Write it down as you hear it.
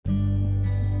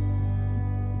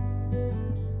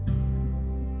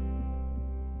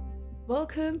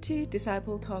Welcome to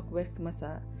Disciple Talk with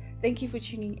Masa. Thank you for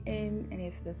tuning in, and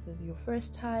if this is your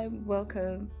first time,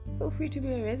 welcome. Feel free to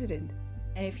be a resident.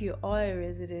 And if you are a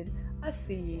resident, I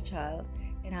see you, child,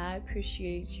 and I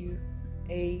appreciate you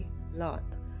a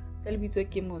lot. Kalibito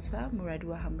ke Mosa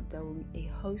Muradua Hamadaung,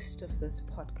 a host of this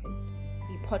podcast,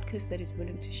 a podcast that is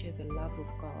willing to share the love of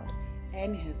God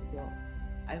and His will.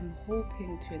 I'm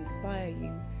hoping to inspire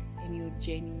you in your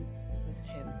journey with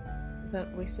Him.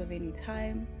 Without waste of any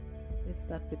time, let's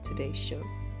start with today's show.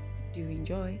 Do you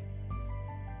enjoy?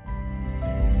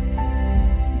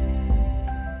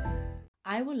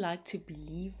 I would like to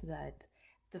believe that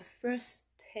the first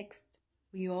text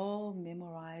we all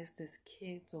memorized as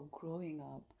kids or growing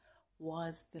up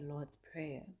was the Lord's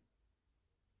Prayer.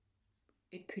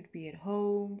 It could be at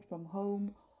home, from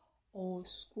home, or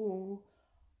school,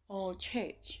 or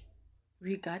church.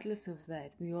 Regardless of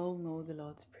that, we all know the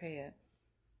Lord's Prayer.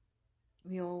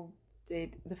 We all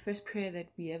did. The first prayer that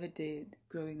we ever did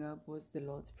growing up was the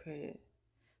Lord's Prayer.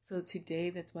 So today,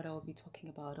 that's what I'll be talking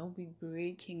about. I'll be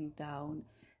breaking down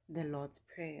the Lord's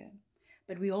Prayer.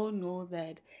 But we all know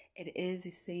that it is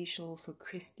essential for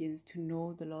Christians to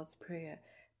know the Lord's Prayer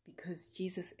because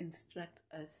Jesus instructs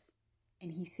us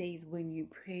and He says, when you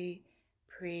pray,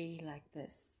 pray like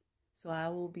this. So I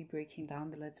will be breaking down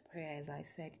the Lord's Prayer as I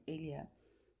said earlier.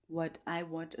 What I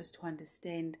want us to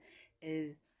understand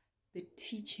is the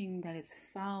teaching that is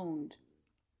found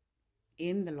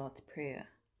in the Lord's Prayer,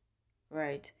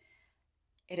 right?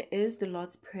 It is the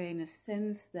Lord's Prayer in a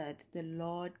sense that the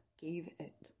Lord gave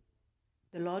it.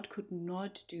 The Lord could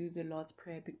not do the Lord's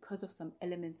Prayer because of some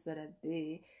elements that are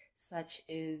there, such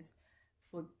as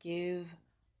forgive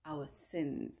our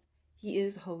sins. He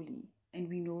is holy, and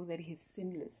we know that He's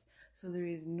sinless, so there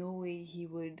is no way He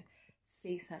would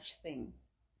say such thing.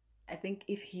 I think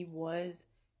if He was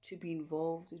to be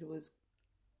involved, it was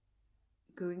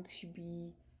going to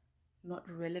be not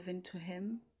relevant to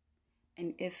Him.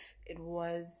 And if it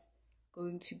was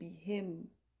going to be Him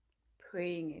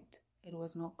praying it, it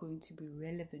was not going to be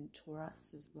relevant to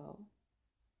us as well.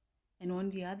 And on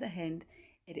the other hand,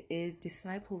 it is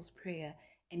disciples' prayer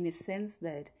in the sense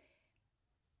that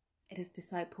it is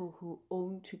disciples who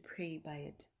own to pray by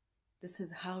it. This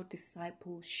is how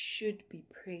disciples should be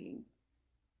praying.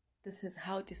 This is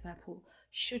how disciples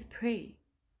should pray.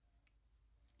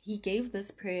 He gave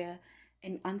this prayer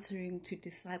in answering to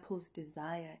disciples'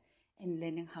 desire and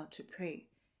learning how to pray.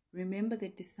 Remember, the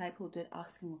disciple did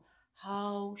ask Him,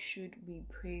 how should we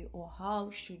pray, or how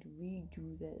should we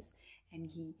do this? And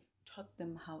He taught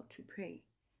them how to pray.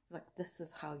 Like, this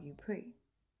is how you pray.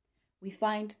 We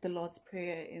find the Lord's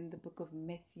Prayer in the book of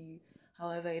Matthew.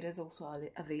 However, it is also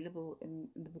available in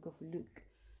the book of Luke.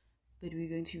 But we're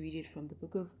going to read it from the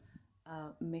book of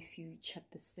Matthew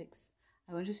chapter 6.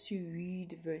 I want us to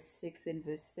read verse 6 and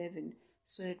verse 7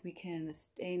 so that we can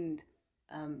understand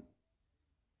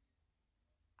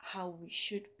how we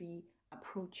should be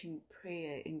approaching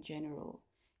prayer in general.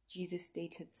 Jesus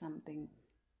stated something.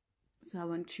 So I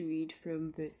want to read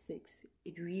from verse 6.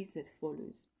 It reads as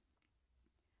follows.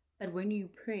 But when you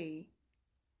pray,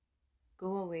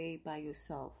 go away by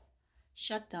yourself,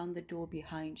 shut down the door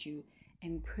behind you,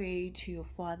 and pray to your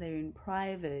Father in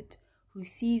private, who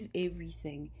sees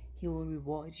everything. He will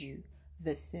reward you.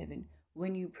 Verse 7.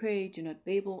 When you pray, do not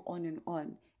babble on and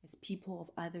on, as people of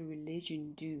other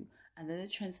religion do. Another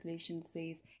translation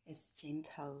says, as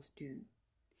Gentiles do.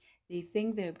 They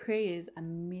think their prayers are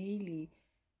merely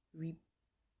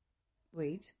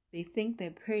They think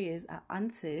their prayers are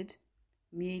answered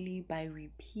merely by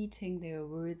repeating their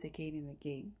words again and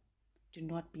again. Do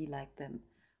not be like them,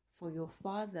 for your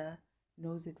Father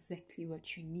knows exactly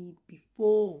what you need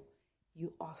before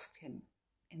you ask Him.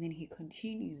 And then He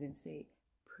continues and say,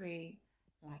 pray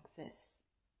like this.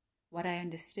 What I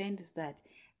understand is that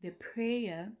the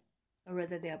prayer, or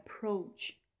rather the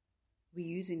approach we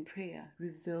use in prayer,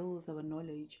 reveals our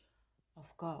knowledge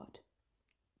of God.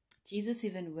 Jesus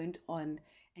even went on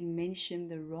and mentioned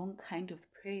the wrong kind of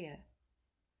prayer.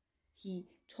 He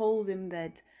told them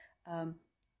that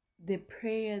the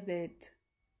prayer that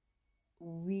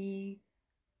we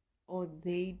or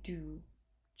they do,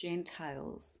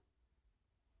 Gentiles,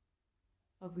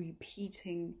 of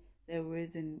repeating their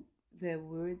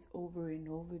words over and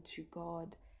over to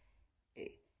God,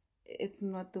 it's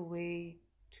not the way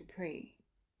to pray,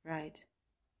 right?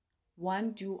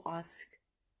 One do ask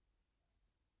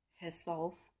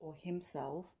herself or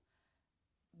himself,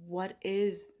 what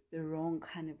is the wrong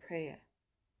kind of prayer?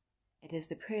 It is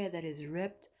the prayer that is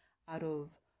ripped out of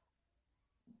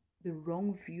the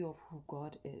wrong view of who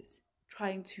God is,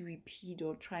 trying to repeat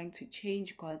or trying to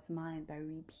change God's mind by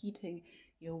repeating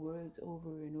your words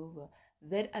over and over.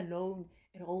 That alone,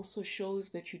 it also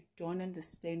shows that you don't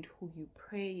understand who you're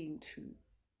praying to.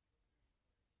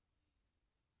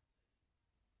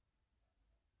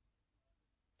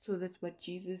 So that's what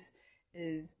Jesus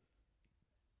is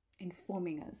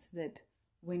informing us, that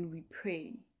when we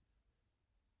pray,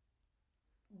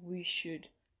 we should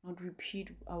not repeat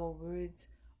our words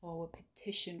or our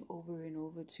petition over and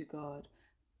over to God,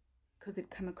 because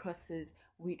it comes across as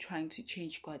we're trying to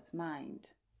change God's mind.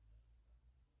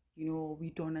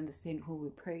 We don't understand who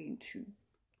we're praying to.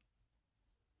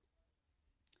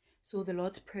 So the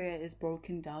Lord's Prayer is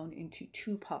broken down into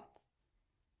two parts.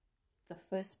 The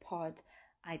first part,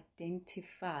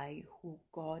 identify who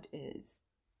God is.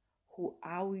 Who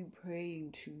are we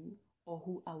praying to, or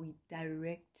who are we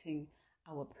directing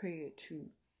our prayer to?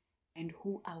 And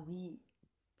who are we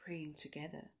praying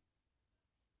together?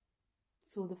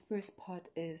 So the first part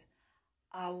is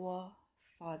our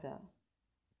Father.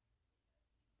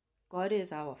 God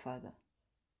is our Father.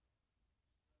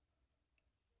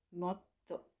 Not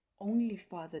the only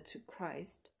Father to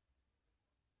Christ,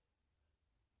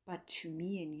 but to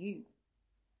me and you.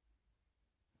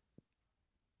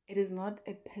 It is not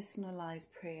a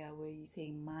personalized prayer where you say,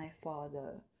 my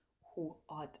Father who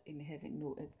art in heaven.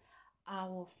 No, it's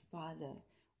our Father.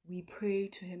 We pray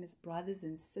to him as brothers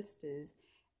and sisters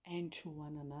and to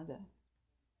one another.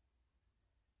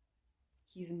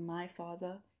 He's my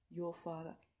Father, your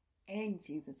Father, and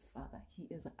Jesus' Father. He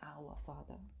is our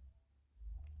Father.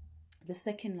 The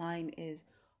second line is,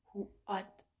 who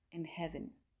art in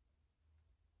heaven.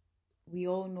 We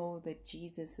all know that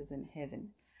Jesus is in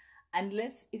heaven.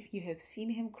 Unless if you have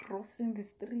seen him crossing the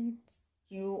streets,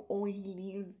 or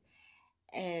he lives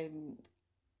in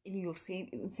your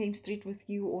same street with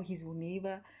you, or he's your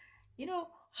neighbor,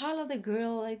 holler the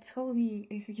girl, tell me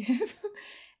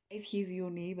if he's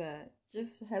your neighbor.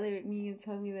 Just holler at me and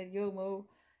tell me that, yo, Mo,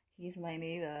 he's my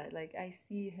neighbor. I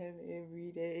see him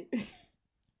every day.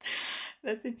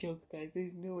 That's a joke, guys.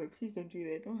 There's no way. Please don't do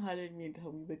that. Don't holler at me and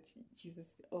tell me that Jesus,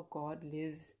 God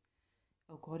lives.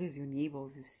 Oh, God is your neighbor.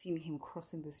 You've seen him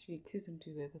crossing the street. Please don't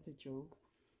do that. That's a joke.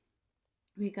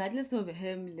 Regardless of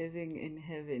him living in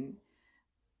heaven,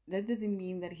 that doesn't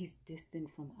mean that he's distant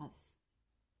from us.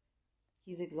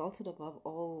 He's exalted above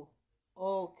all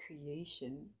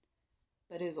creation,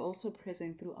 but is also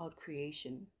present throughout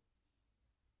creation.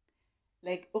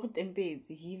 He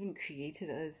even created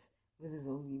us with his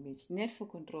own image. Net for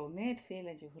control, net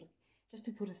failure, just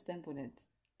to put a stamp on it.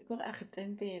 We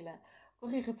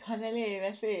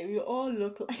all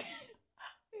look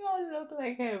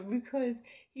like him because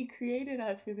he created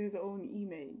us with his own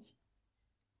image.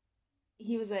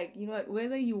 He was like, you know what,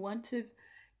 whether you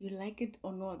like it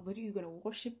or not, whether you're going to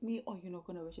worship me or you're not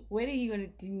going to worship, whether you're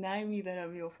going to deny me that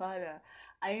I'm your Father,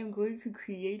 I am going to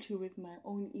create you with my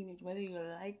own image, whether you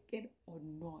like it or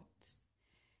not.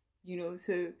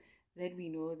 So that we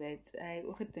know that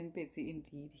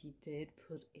indeed he did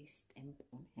put a stamp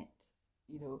on it,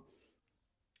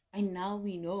 And now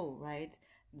we know, right,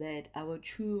 that our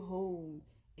true home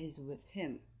is with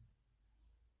him.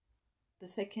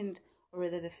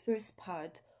 The first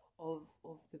part of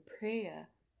the prayer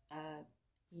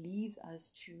leads us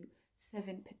to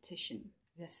 7 petitions.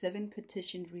 There are 7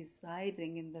 petitions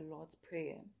residing in the Lord's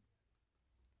Prayer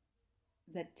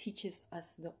that teaches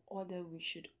us the order we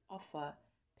should offer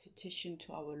petition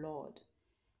to our Lord.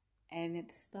 And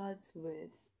it starts with,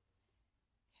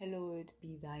 hallowed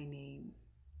be thy name.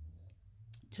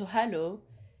 To hallow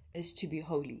is to be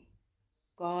holy.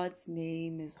 God's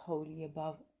name is holy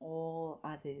above all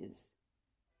others.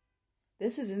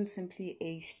 This isn't simply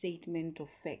a statement of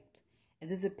fact.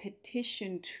 It is a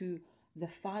petition to the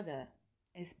Father.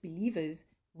 As believers,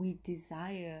 we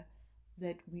desire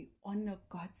that we honor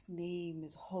God's name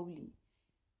as holy.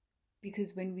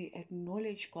 Because when we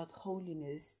acknowledge God's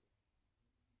holiness,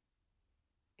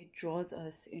 it draws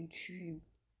us into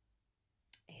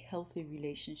a healthy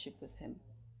relationship with him.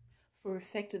 For a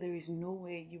fact, there is no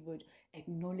way you would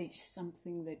acknowledge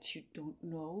something that you don't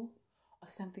know or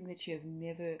something that you have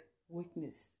never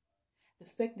witnessed. The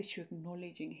fact that you're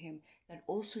acknowledging him, that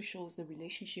also shows the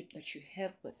relationship that you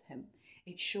have with him.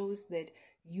 It shows that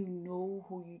you know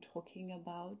who you're talking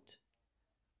about.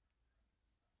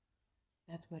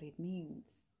 That's what it means.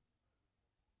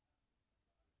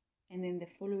 And then the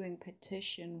following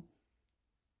petition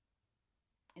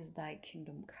is, thy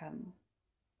kingdom come.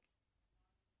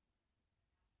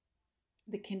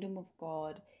 The kingdom of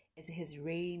God is his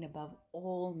reign above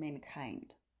all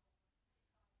mankind.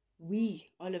 We,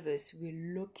 all of us,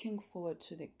 we're looking forward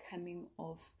to the coming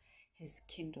of his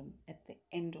kingdom at the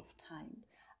end of time.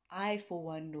 I, for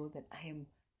one, know that I am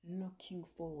looking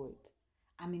forward.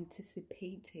 I'm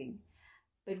anticipating.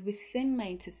 But within my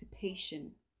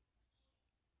anticipation,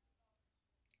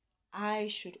 I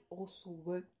should also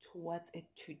work towards it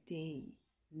today,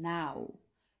 now.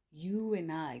 You and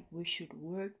I, we should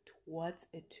work towards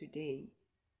it today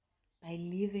by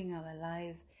living our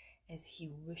lives as He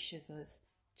wishes us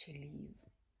to live.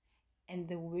 And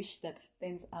the wish that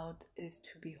stands out is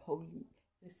to be holy.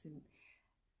 Listen,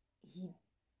 He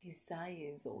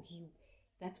desires, or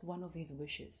that's one of His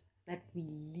wishes, that we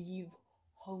live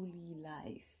holy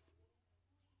life.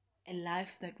 A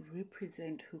life that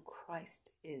represents who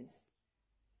Christ is.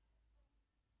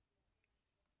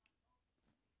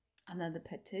 Another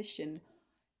petition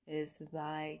is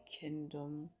thy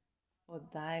kingdom, or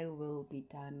thy will be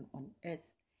done on earth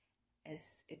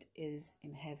as it is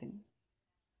in heaven.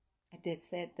 I did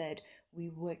said that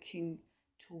we're working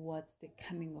towards the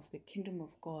coming of the kingdom of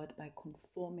God by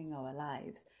conforming our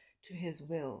lives to His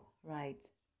will, right?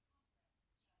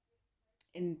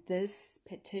 In this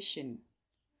petition,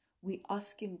 we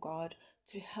asking God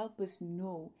to help us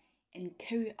know and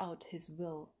carry out His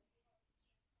will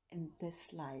in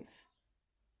this life,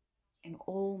 and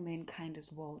all mankind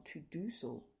as well to do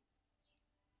so.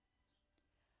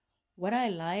 What I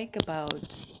like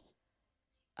about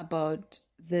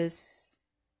this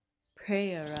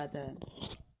prayer,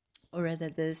 rather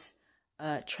this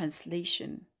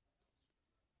translation,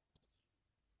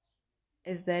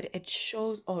 is that it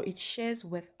shows, or it shares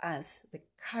with us, the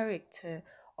character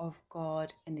of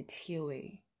God in a clear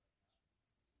way.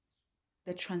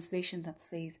 The translation that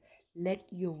says,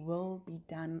 "Let your will be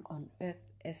done on earth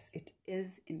as it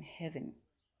is in heaven."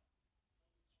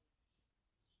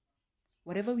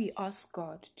 Whatever we ask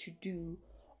God to do,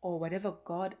 or whatever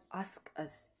God asks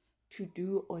us to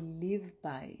do or live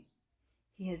by,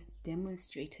 He has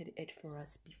demonstrated it for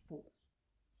us before.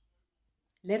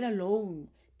 Let alone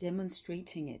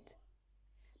demonstrating it.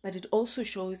 But it also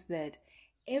shows that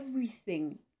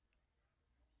everything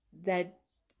that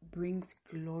brings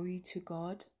glory to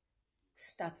God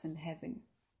starts in heaven.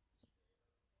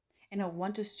 And I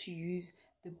want us to use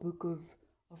the book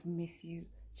of Matthew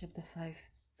chapter 5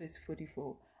 verse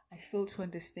 44. I fail to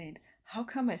understand. How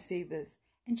come I say this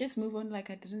and just move on like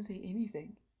I didn't say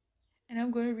anything? And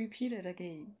I'm going to repeat it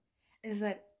again. Is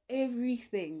that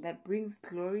everything that brings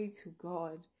glory to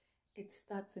God, it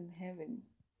starts in heaven.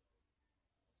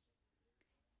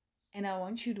 And I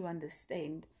want you to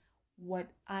understand what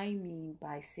I mean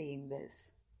by saying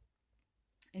this.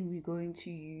 And we're going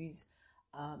to use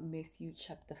Matthew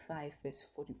chapter 5 verse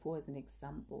 44 as an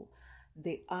example.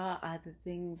 There are other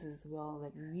things as well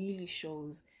that really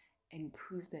shows and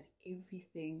prove that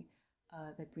everything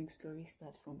that brings glory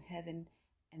starts from heaven,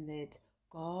 and that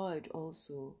God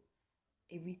also,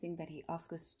 everything that He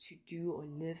asks us to do or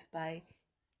live by,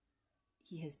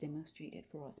 He has demonstrated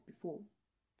for us before.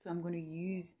 So I'm going to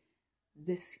use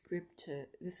this scripture,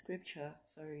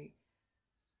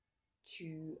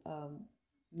 to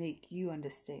make you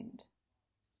understand.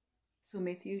 So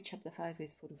Matthew chapter 5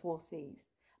 verse 44 says,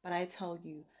 "But I tell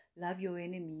you, love your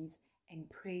enemies and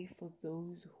pray for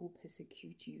those who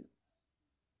persecute you."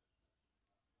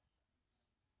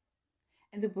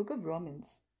 In the book of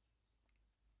Romans,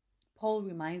 Paul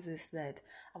reminds us that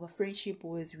our friendship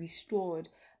was restored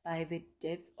by the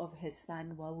death of His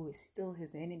Son while we were still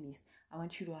His enemies. I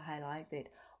want you to highlight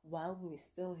that, while we were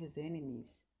still His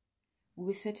enemies, we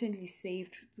were certainly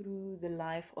saved through the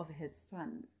life of His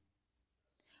Son.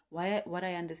 What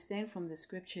I understand from the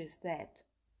scripture is that,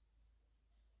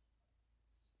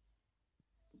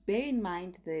 bear in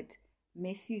mind that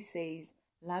Matthew says,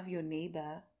 love your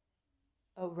neighbor,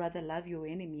 or rather love your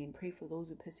enemy and pray for those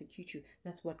who persecute you.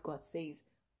 That's what God says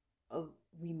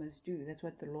we must do. That's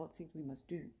what the Lord says we must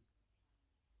do.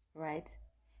 Right?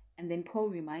 And then Paul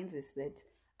reminds us that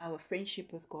our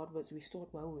friendship with God was restored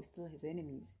while we were still His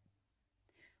enemies.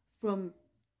 From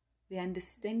the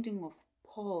understanding of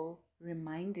Paul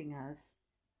reminding us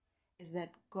is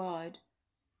that God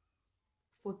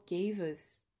forgave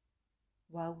us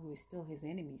while we were still His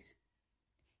enemies.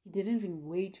 He didn't even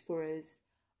wait for us,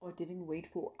 or didn't wait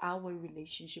for our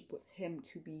relationship with Him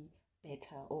to be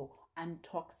better or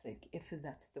untoxic, if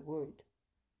that's the word.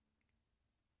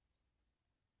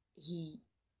 He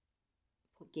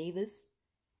forgave us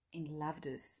and loved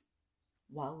us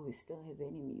while we were still His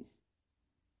enemies.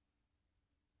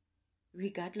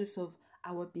 Regardless of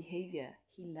our behavior,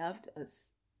 He loved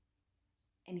us.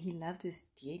 And He loved us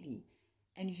dearly.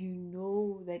 And you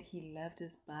know that He loved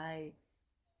us by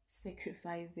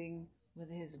sacrificing with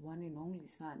His one and only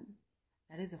Son.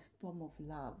 That is a form of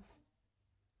love.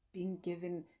 Being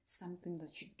given something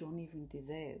that you don't even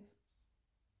deserve.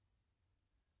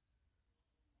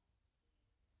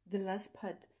 the last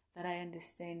part that I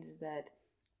understand is that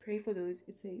pray for those,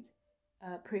 it says,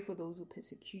 pray for those who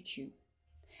persecute you.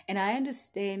 And I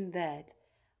understand that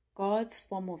God's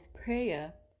form of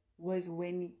prayer was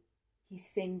when he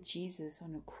sent Jesus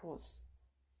on a cross,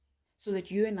 so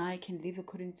that you and I can live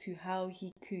according to how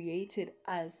he created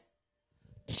us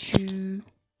to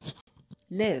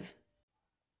live.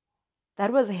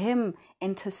 That was him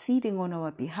interceding on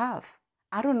our behalf.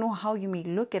 I don't know how you may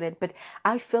look at it, but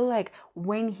I feel like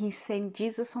when he sent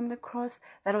Jesus on the cross,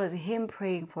 that was him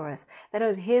praying for us. That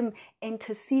was him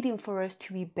interceding for us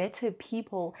to be better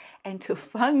people and to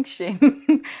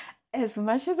function. As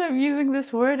much as I'm using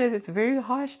this word, and it's very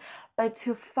harsh, but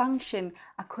to function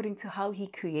according to how he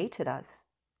created us.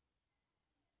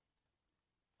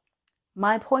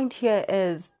 My point here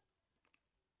is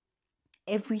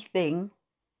everything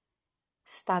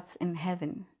starts in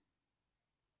heaven.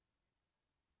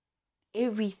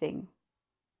 Everything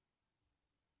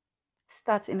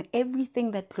starts in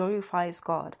everything that glorifies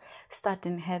God starts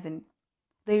in heaven.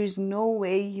 There is no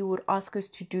way he would ask us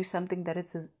to do something that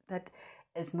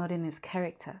is not in his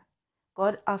character.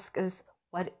 God asks us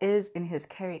what is in his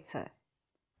character.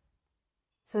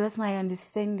 So that's my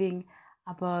understanding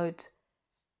about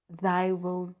thy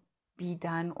will be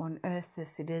done on earth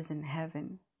as it is in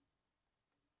heaven.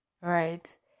 Right?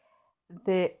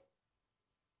 The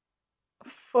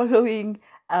following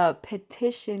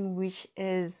petition, which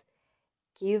is,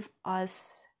 give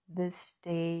us this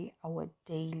day our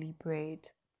daily bread.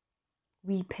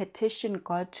 We petition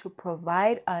God to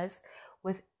provide us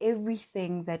with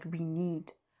everything that we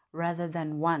need rather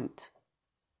than want.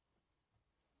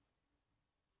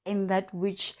 And that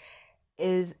which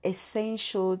is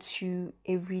essential to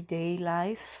everyday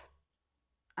life.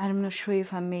 I'm not sure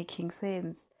if I'm making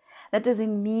sense. That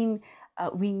doesn't mean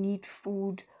we need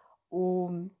food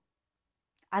or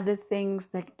other things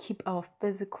that keep our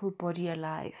physical body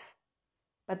alive,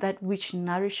 but that which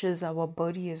nourishes our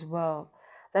body as well.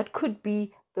 That could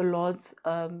be the Lord's,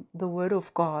 the Word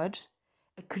of God.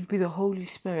 It could be the Holy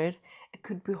Spirit. It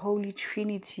could be Holy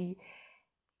Trinity.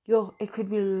 It could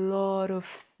be a lot of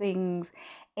things.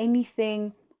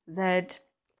 Anything that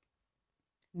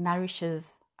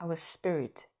nourishes our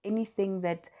spirit. Anything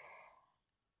that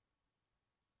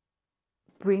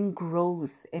bring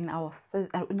growth in our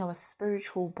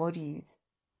spiritual bodies.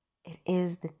 It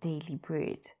is the daily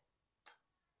bread.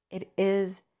 It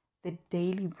is the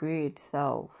daily bread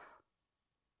itself.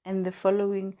 And the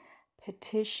following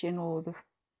petition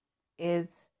is,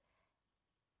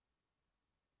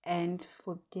 and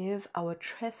forgive our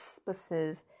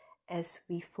trespasses as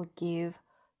we forgive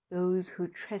those who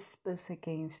trespass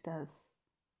against us.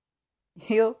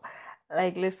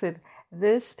 Listen,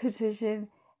 this petition,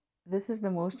 this is the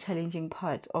most challenging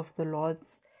part of the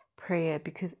Lord's Prayer,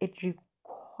 because it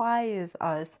requires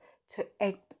us to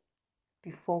act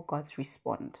before God's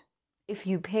respond. If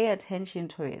you pay attention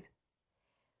to it,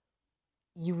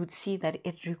 you would see that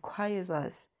it requires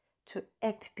us to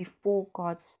act before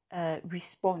God's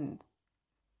respond.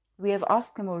 We have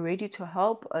asked him already to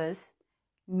help us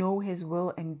know his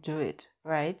will and do it,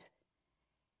 right?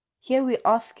 Here we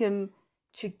ask him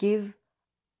to give,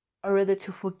 or rather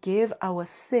to forgive our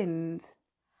sins,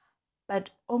 but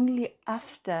only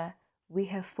after we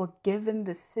have forgiven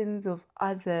the sins of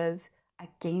others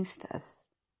against us.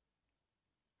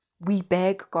 We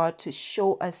beg God to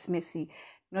show us mercy,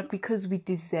 not because we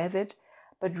deserve it,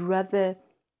 but rather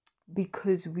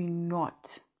because we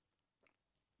not.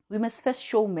 We must first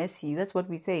show mercy. That's what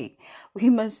we say. We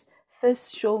must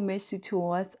first show mercy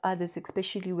towards others,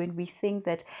 especially when we think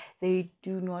that they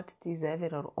do not deserve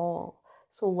it at all.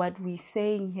 So what we're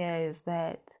saying here is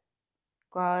that,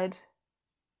 God,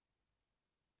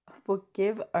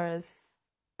 forgive us.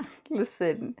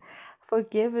 Listen,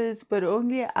 forgive us, but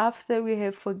only after we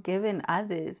have forgiven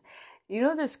others. You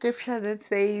know the scripture that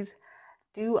says,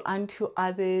 do unto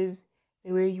others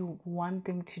the way you want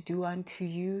them to do unto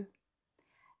you?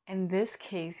 In this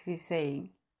case, we're saying,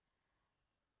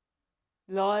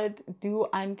 Lord, do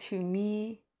unto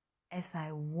me as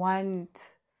I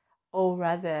want, or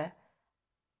rather,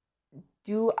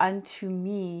 do unto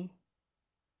me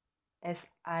as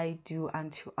I do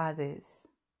unto others.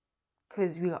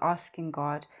 Because we are asking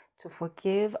God to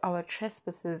forgive our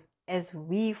trespasses as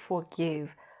we forgive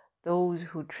those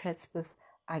who trespass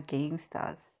against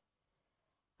us.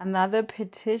 Another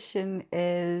petition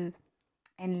is,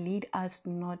 and lead us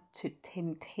not to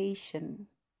temptation.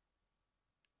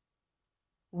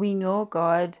 We know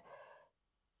God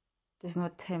does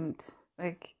not tempt.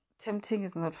 Tempting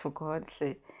is not for God.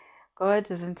 God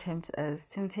doesn't tempt us.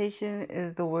 Temptation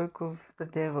is the work of the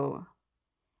devil.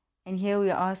 And here we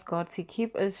ask God to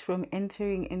keep us from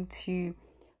entering into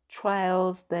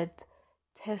trials that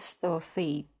test our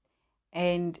faith,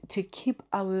 and to keep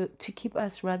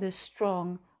us rather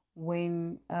strong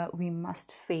when we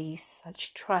must face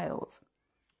such trials.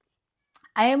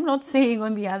 I am not saying,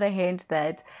 on the other hand,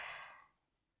 that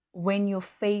when your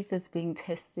faith is being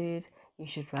tested, you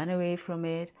should run away from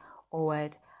it or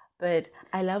what. But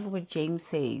I love what James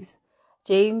says.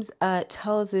 James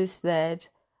tells us that,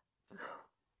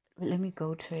 let me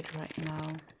go to it right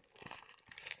now.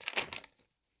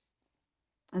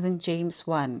 As in James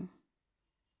 1,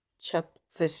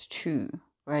 verse 2,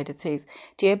 right? It says,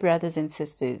 "Dear brothers and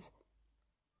sisters,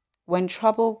 when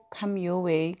trouble come your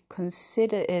way,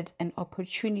 consider it an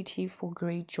opportunity for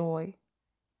great joy.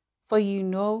 For you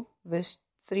know," verse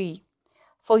 3,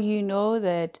 "for you know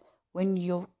that when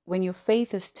your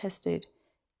faith is tested,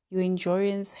 your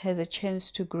endurance has a chance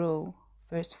to grow."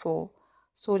 Verse 4,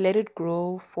 "So let it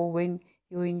grow, for when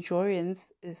your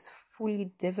endurance is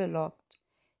fully developed,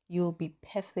 you'll be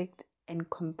perfect and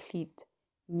complete,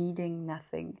 needing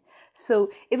nothing."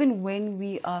 So even when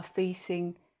we are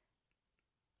facing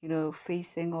our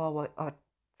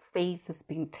faith is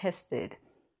being tested,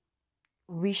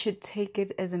 we should take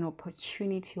it as an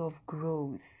opportunity of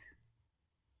growth.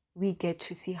 We get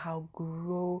to see how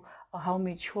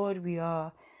matured we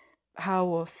are,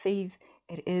 how our faith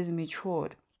it is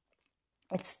matured.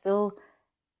 It's still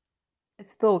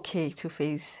okay to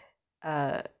face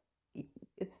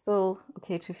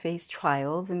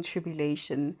trials and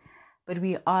tribulation, but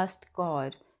we asked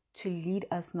God to lead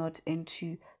us not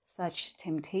into such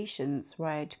temptations,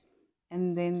 right?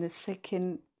 And then the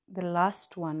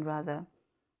last one, rather,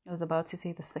 I was about to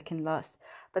say the second last,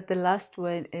 but the last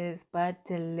one is, "But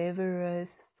deliver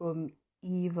us from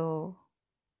evil."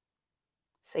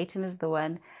 Satan is the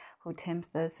one who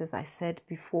tempts us, as I said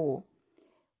before.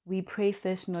 We pray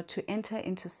first not to enter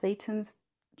into Satan's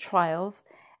trials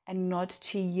and not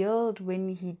to yield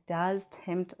when he does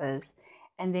tempt us,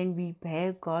 and then we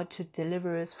beg God to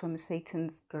deliver us from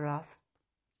Satan's grasp.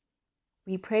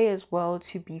 We pray as well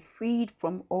to be freed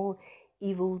from all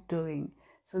evil doing.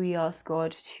 So we ask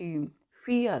God to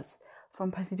free us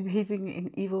from participating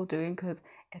in evil doing, because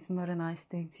it's not a nice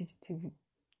thing to be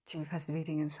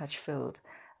participating in such field.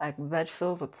 Like that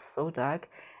field, it's so dark.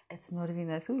 It's not even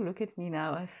nice. Oh, look at me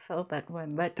now. I felt that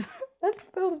one. That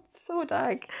field is so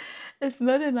dark. It's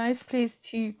not a nice place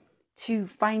to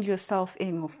find yourself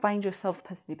in, or find yourself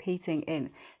participating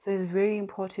in. So it's very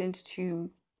important to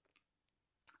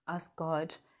ask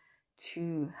God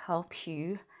to help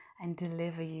you and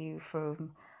deliver you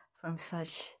from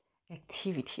such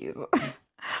activities.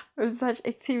 From such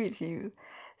activities.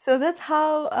 So that's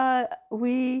how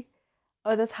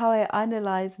that's how I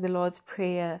analyze the Lord's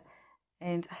Prayer,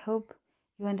 and I hope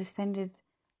you understand it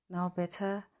now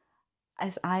better.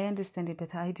 As I understand it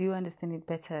better, I do understand it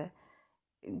better.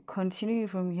 Continuing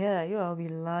from here, I'll be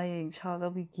lying, child. I'll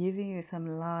be giving you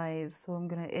some lies, so I'm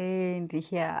gonna end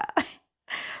here.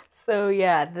 So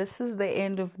yeah, this is the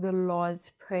end of the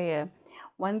Lord's Prayer.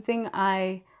 One thing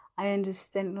I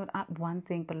understand, not one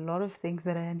thing, but a lot of things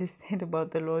that I understand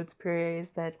about the Lord's Prayer is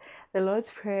that the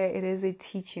Lord's Prayer, it is a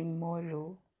teaching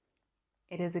model.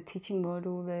 It is a teaching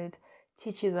model that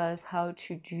teaches us how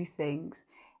to do things.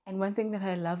 And one thing that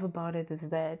I love about it is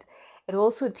that it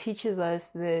also teaches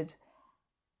us that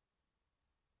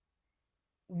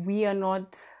we are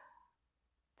not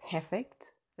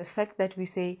perfect. The fact that we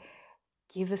say,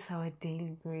 "Give us our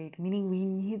daily bread," meaning we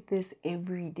need this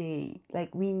every day.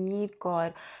 Like we need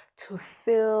God to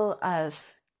fill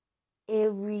us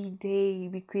every day,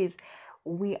 because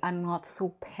we are not so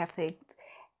perfect,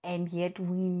 and yet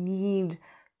we need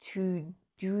to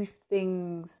do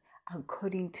things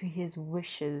according to his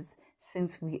wishes,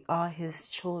 since we are his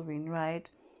children, right?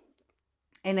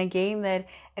 And again, that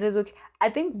it is okay. I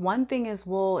think one thing as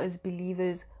well, as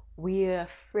believers, we are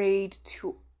afraid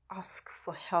to ask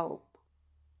for help.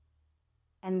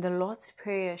 And the Lord's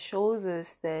Prayer shows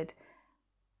us that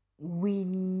we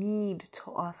need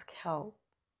to ask help.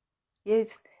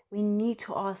 Yes, we need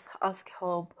to ask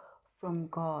help from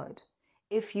God.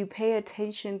 If you pay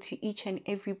attention to each and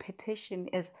every petition,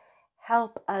 is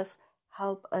help us,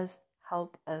 help us,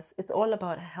 help us. It's all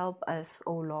about help us,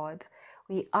 oh Lord.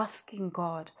 We're asking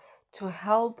God to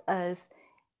help us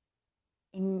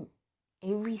in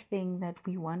everything that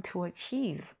we want to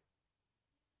achieve.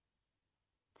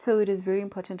 So it is very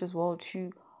important as well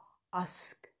to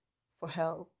ask for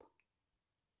help.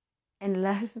 And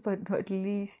last but not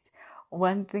least,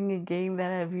 one thing again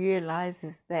that I realized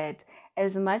is that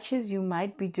as much as you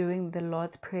might be doing the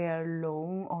Lord's Prayer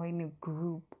alone or in a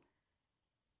group,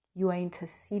 you are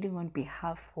interceding on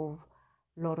behalf of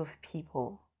lot of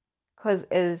people. Because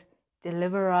as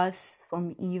deliver us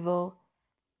from evil,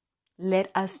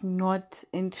 let us not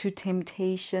into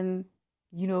temptation,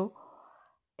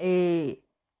 a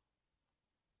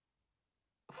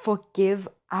forgive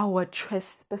our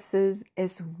trespasses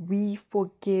as we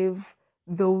forgive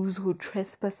those who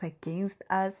trespass against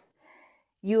us.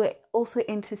 You are also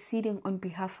interceding on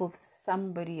behalf of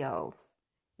somebody else.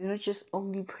 You're not just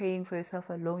only praying for yourself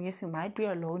alone. Yes, you might be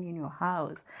alone in your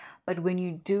house, but when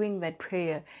you're doing that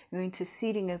prayer, you're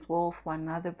interceding as well for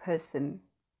another person.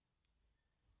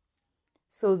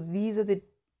 So these are the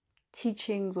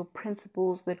teachings or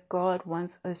principles that God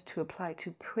wants us to apply,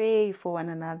 to pray for one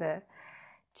another,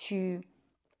 to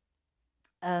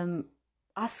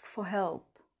ask for help,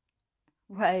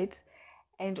 right?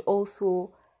 And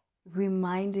also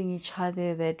reminding each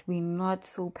other that we're not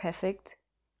so perfect.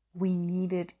 We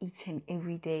need it each and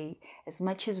every day. As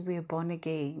much as we're born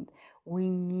again, we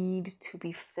need to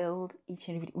be filled each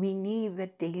and every day. We need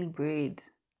that daily bread.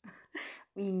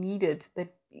 We need it.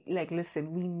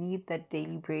 Listen, we need that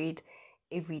daily bread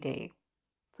every day.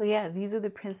 So yeah, these are the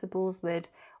principles that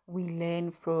we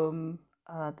learn from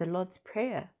the Lord's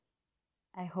Prayer.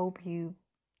 I hope you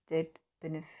did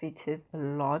benefited a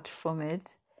lot from it.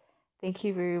 Thank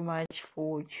you very much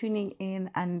for tuning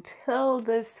in until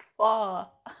this far.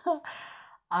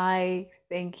 I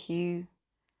thank you.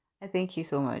 I thank you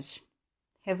so much.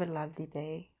 Have a lovely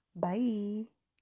day. Bye.